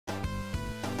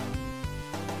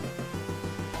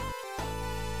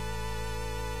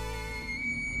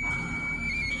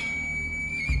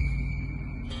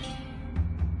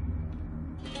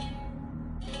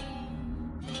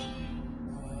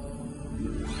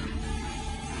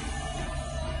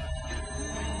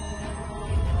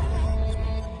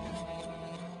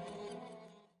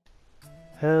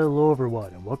Hello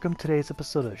everyone, and welcome to today's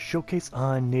episode of Showcase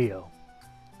on Nioh.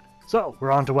 So,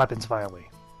 we're on to weapons finally.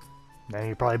 Now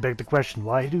you probably beg the question,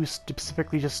 why do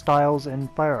specifically just styles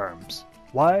and firearms?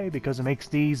 Why? Because it makes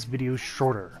these videos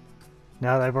shorter.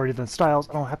 Now that I've already done styles,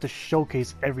 I don't have to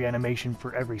showcase every animation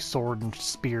for every sword and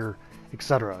spear,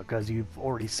 etc. because you've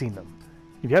already seen them.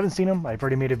 If you haven't seen them, I've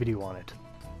already made a video on it.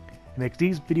 It makes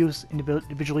these videos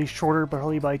individually shorter, but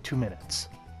only by 2 minutes.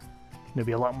 There'll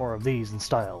be a lot more of these in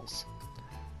styles.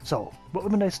 So, what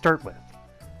weapon did I start with?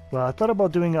 Well, I thought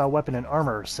about doing a weapon and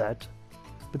armor set,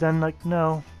 but then,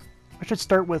 no. I should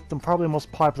start with the probably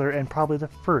most popular and probably the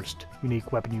first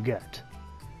unique weapon you get.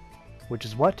 Which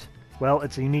is what? Well,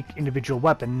 it's a unique individual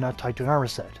weapon not tied to an armor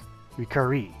set.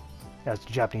 Raikiri, as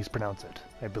the Japanese pronounce it,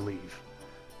 I believe.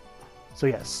 So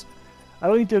yes, I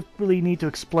don't really need to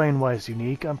explain why it's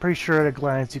unique. I'm pretty sure at a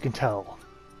glance you can tell.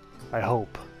 I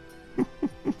hope.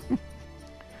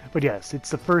 But yes, it's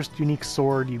the first unique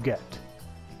sword you get.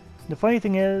 The funny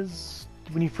thing is,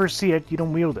 when you first see it, you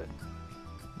don't wield it.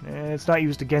 And it's not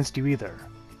used against you either.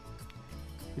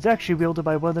 It's actually wielded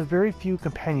by one of the very few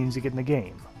companions you get in the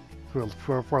game.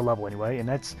 For a level anyway, and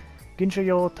that's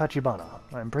Nioh Tachibana.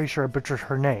 I'm pretty sure I butchered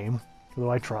her name, although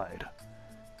I tried.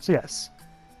 So yes,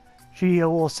 she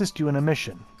will assist you in a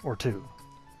mission or two.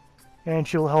 And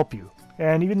she'll help you.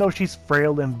 And even though she's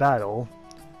frail in battle,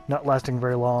 not lasting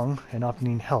very long, and often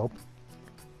needing help,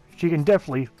 she can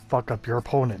definitely fuck up your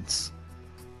opponents.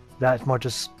 That much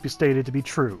is stated to be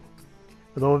true.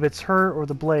 Although if it's her or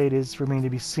the blade is remain to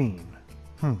be seen.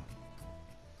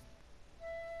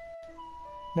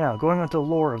 Now, going on to the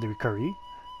lore of the Raikiri,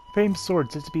 famed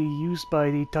sword said to be used by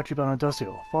the Tachibana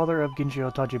Dosyo, father of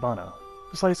Nioh Tachibana,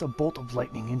 to slice a bolt of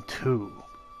lightning in two.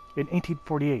 In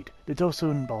 1848, the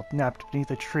Dosyo napped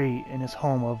beneath a tree in his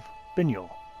home of Binyo.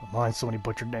 Oh my, so many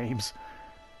butchered names.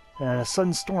 And a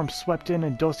sudden storm swept in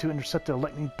and Dosyo intercepted a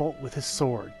lightning bolt with his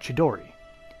sword, Chidori.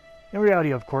 In reality,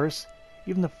 of course,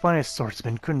 even the finest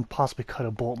swordsman couldn't possibly cut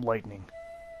a bolt of lightning.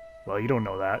 Well, you don't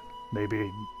know that. Maybe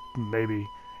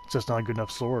it's just not a good enough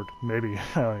sword. Maybe,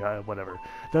 whatever.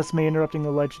 Thus may interrupting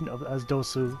the legend of as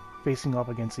Dosyo facing off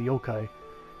against the yokai,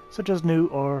 such as Nu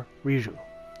or Riju.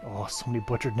 Oh, so many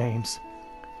butchered names.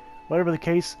 Whatever the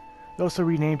case, Dosyo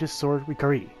renamed his sword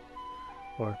Raikiri,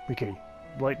 or Rikiri,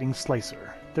 Lightning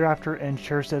Slicer, thereafter and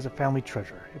cherished as a family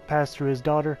treasure. It passed through his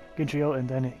daughter, Nioh, and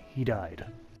then he died.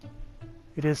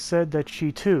 It is said that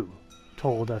she too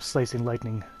told of slicing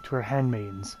lightning to her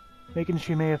handmaidens, making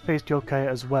she may have faced yokai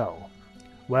as well.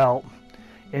 Well,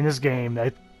 in this game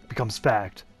that becomes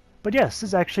fact. But yes,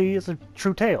 this actually is a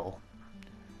true tale.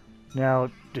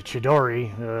 Now, the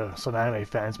Chidori, some anime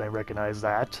fans may recognize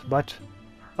that, but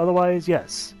otherwise,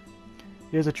 yes,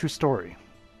 it is a true story.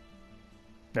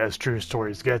 As true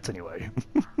stories gets, anyway.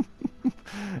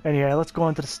 Anyway, let's go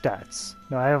on to the stats.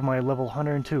 Now, I have my level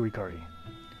 102 Raikiri.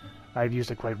 I've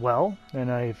used it quite well,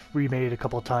 and I've remade it a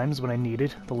couple of times when I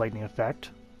needed the lightning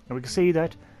effect. And we can see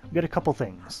that we get a couple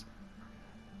things.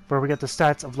 Where we get the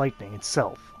stats of lightning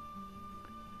itself.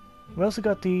 We also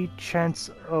got the chance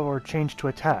or change to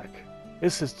attack.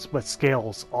 This is what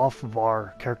scales off of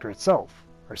our character itself,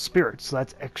 our spirit, so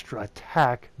that's extra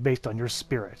attack based on your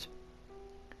spirit.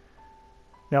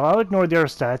 Now I'll ignore their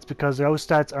stats because those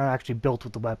stats aren't actually built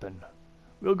with the weapon.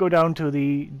 We'll go down to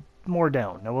the more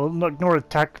down. Now we'll ignore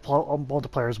attack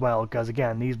multiplier as well, because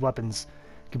again, these weapons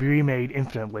can be remade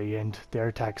infinitely and their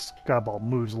attack scrabble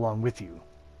moves along with you.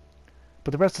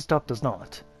 But the rest of the stuff does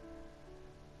not.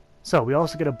 So, we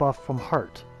also get a buff from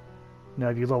heart. Now,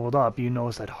 if you leveled up, you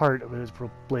notice that heart is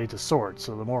related to sword,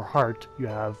 so the more heart you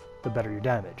have, the better your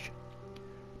damage.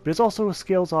 But it also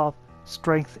scales off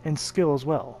strength and skill as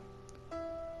well.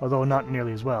 Although not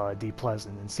nearly as well at D+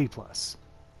 and C+. But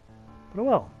oh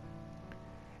well.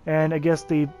 And I guess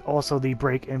also the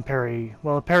break and parry,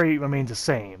 well, the parry remains the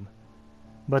same,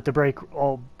 but the break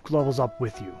all levels up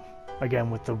with you.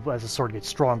 Again, as the sword gets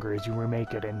stronger as you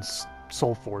remake it in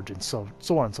Soulforge and so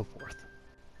on and so forth.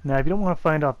 Now, if you don't want to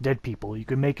find off dead people, you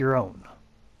can make your own.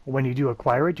 When you do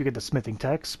acquire it, you get the smithing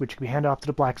text, which can be handed off to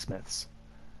the blacksmiths.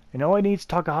 And all I need is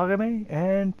Takahagame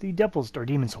and the Devil's or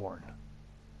Demon's Horn.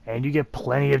 And you get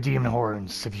plenty of Demon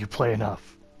Horns if you play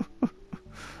enough.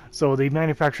 So the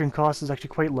manufacturing cost is actually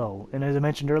quite low. And as I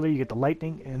mentioned earlier, you get the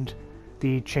lightning and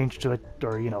the change to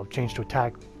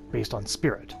attack based on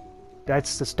spirit.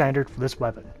 That's the standard for this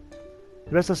weapon.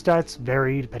 The rest of the stats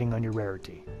vary depending on your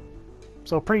rarity.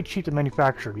 So pretty cheap to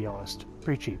manufacture, to be honest.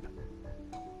 Pretty cheap.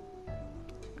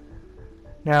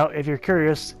 Now, if you're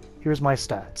curious, here's my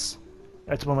stats.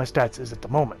 That's what my stats is at the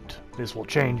moment. This will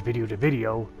change video to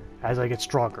video as I get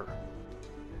stronger.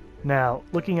 Now,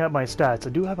 looking at my stats,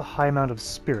 I do have a high amount of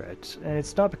spirit, and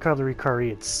it's not because of the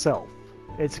Raikiri itself.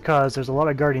 It's because there's a lot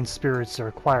of guardian spirits that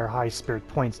require high spirit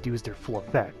points to use their full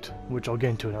effect, which I'll get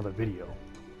into in another video.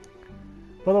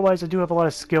 But otherwise, I do have a lot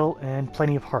of skill and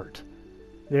plenty of heart.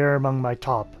 They're among my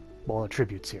top, well,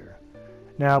 attributes here.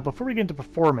 Now, before we get into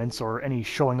performance or any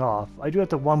showing off, I do have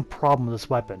the one problem with this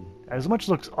weapon. As much as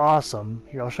it looks awesome,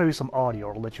 here I'll show you some audio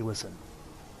or let you listen.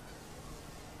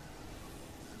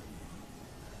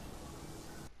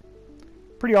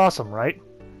 Pretty awesome, right?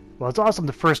 Well, it's awesome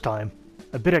the first time,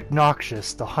 a bit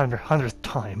obnoxious the 100th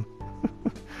time.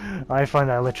 I find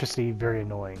that electricity very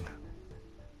annoying.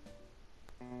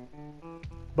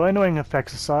 But annoying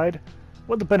effects aside,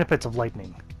 what are the benefits of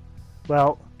lightning?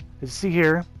 Well, as you see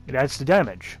here, it adds to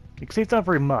damage. You can see it's not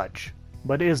very much,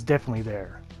 but it is definitely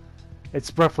there.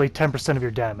 It's roughly 10% of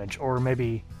your damage, or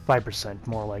maybe 5%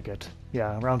 more like it.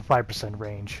 Yeah, around 5%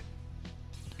 range.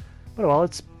 But well,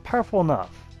 it's powerful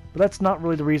enough. But that's not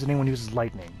really the reason anyone uses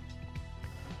lightning.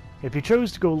 If you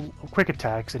chose to go quick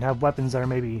attacks and have weapons that are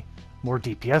maybe more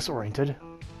DPS oriented,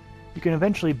 you can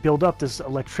eventually build up this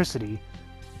electricity,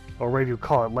 or whatever you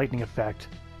call it, lightning effect,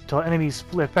 until enemies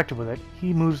fully effective with it.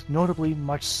 He moves notably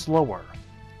much slower,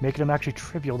 making him actually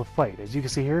trivial to fight. As you can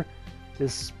see here,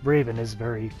 this Raven is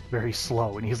very, very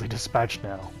slow and easily dispatched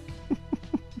now.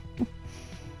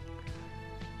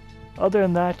 Other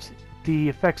than that, the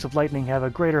effects of lightning have a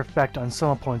greater effect on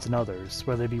some opponents than others,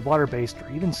 whether they be water-based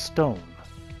or even stone.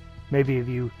 Maybe if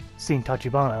you've seen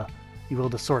Tachibana, you will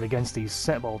the sword against these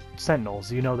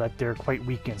sentinels, you know that they're quite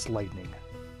weak against lightning.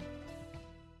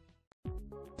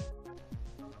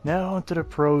 Now onto the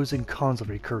pros and cons of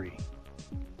Raikiri.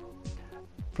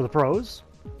 For the pros,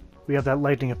 we have that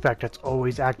lightning effect that's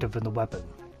always active in the weapon.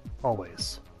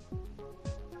 Always.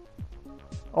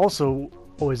 Also,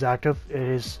 always active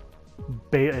is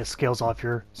it scales off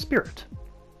your spirit.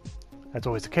 That's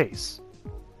always the case.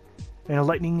 And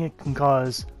lightning, it can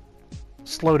cause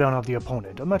slowdown of the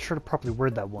opponent. I'm not sure to properly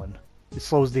word that one. It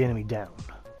slows the enemy down.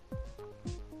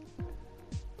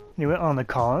 Anyway, on the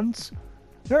cons,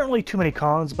 there aren't really too many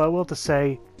cons, but I will have to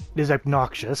say it is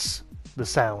obnoxious. The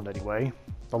sound, anyway.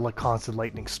 The constant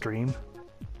lightning stream.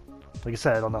 Like I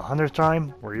said, on the 100th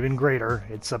time, or even greater,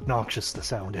 it's obnoxious the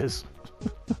sound is.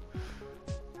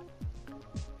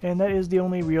 And that is the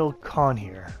only real con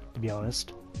here, to be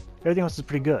honest. Everything else is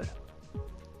pretty good.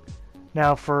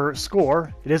 Now for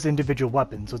score, it is individual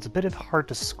weapon, so it's a bit hard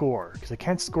to score, because I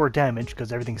can't score damage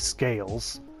because everything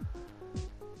scales.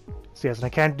 So yes, and I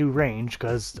can't do range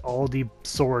because all the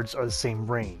swords are the same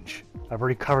range. I've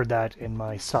already covered that in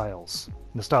my styles.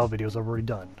 In the style videos I've already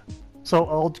done. So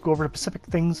I'll go over the specific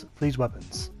things for these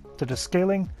weapons, such as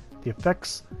scaling, the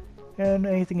effects, and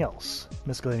anything else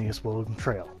miscellaneous will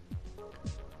trail.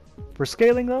 For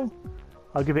scaling though,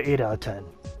 I'll give it 8 out of 10.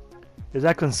 It's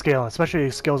excellent scaling, especially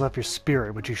if it scales off your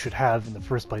spirit, which you should have in the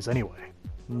first place anyway.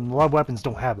 A lot of weapons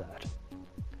don't have that.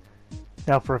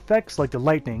 Now for effects like the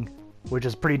lightning, which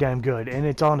is pretty damn good, and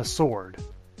it's on a sword,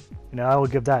 I will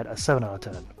give that a 7 out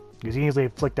of 10. Because you can easily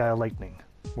inflict that lightning,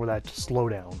 or that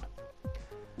slowdown.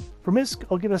 For Misk,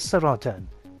 I'll give it a 7 out of 10.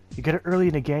 You get it early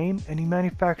in the game, and the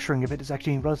manufacturing of it is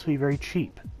actually relatively very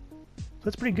cheap. So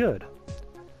that's pretty good.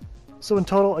 So in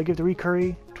total, I give the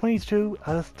Raikiri 22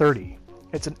 out of 30.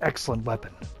 It's an excellent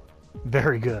weapon.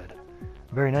 Very good.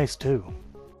 Very nice too.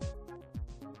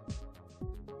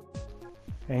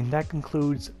 And that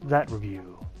concludes that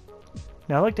review.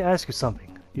 Now I'd like to ask you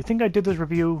something. Do you think I did this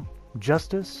review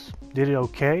justice? Did it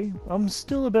okay? I'm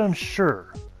still a bit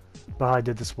unsure about how I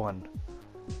did this one.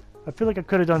 I feel like I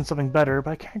could have done something better,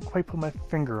 but I can't quite put my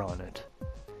finger on it.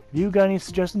 If you got any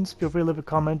suggestions, feel free to leave a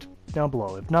comment down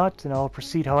below. If not, then I'll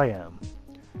proceed how I am.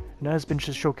 And that has been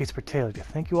just Showcase for Taylor.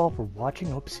 Thank you all for watching.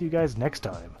 I hope to see you guys next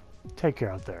time. Take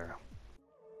care out there.